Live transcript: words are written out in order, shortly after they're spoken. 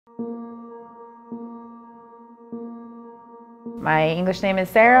My English name is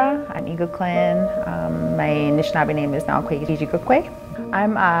Sarah. I'm Agaton. My Anishinaabe name is Nakwejijikukwe.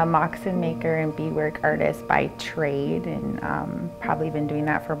 I'm a moccasin maker and beadwork artist by trade, and probably been doing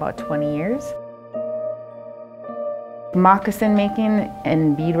that for about 20 years. Moccasin making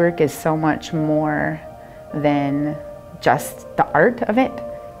and beadwork is so much more than just the art of it.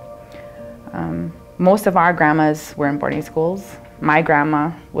 Most of our grandmas were in boarding schools. My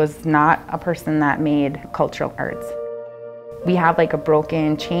grandma was not a person that made cultural arts. We have like a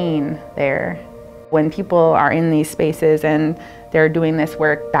broken chain there. When people are in these spaces and they're doing this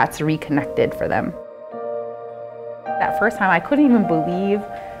work, that's reconnected for them. That first time, I couldn't even believe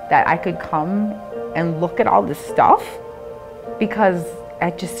that I could come and look at all this stuff, because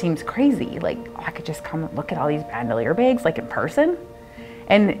it just seems crazy. Like, oh, I could just come and look at all these bandolier bags like in person.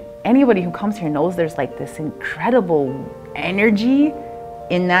 And anybody who comes here knows there's like this incredible energy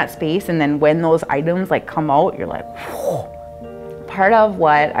in that space. And then when those items like come out, you're like, whoa. Part of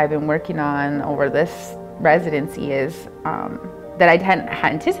what I've been working on over this residency is that I didn't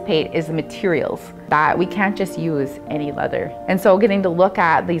anticipate is the materials, that we can't just use any leather. And so getting to look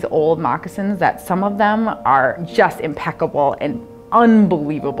at these old moccasins, that some of them are just impeccable and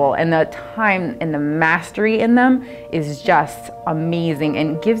unbelievable, and the time and the mastery in them is just amazing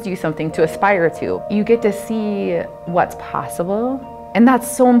and gives you something to aspire to. You get to see what's possible, and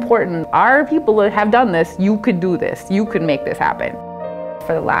that's so important. Our people that have done this, you could do this, you could make this happen.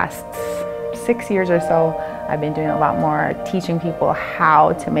 For the last 6 years or so, I've been doing a lot more teaching people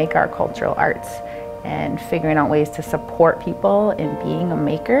how to make our cultural arts and figuring out ways to support people in being a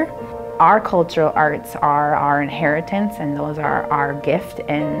maker. Our cultural arts are our inheritance, and those are our gift,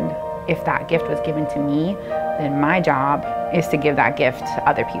 and if that gift was given to me, then my job is to give that gift to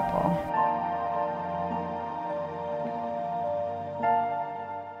other people.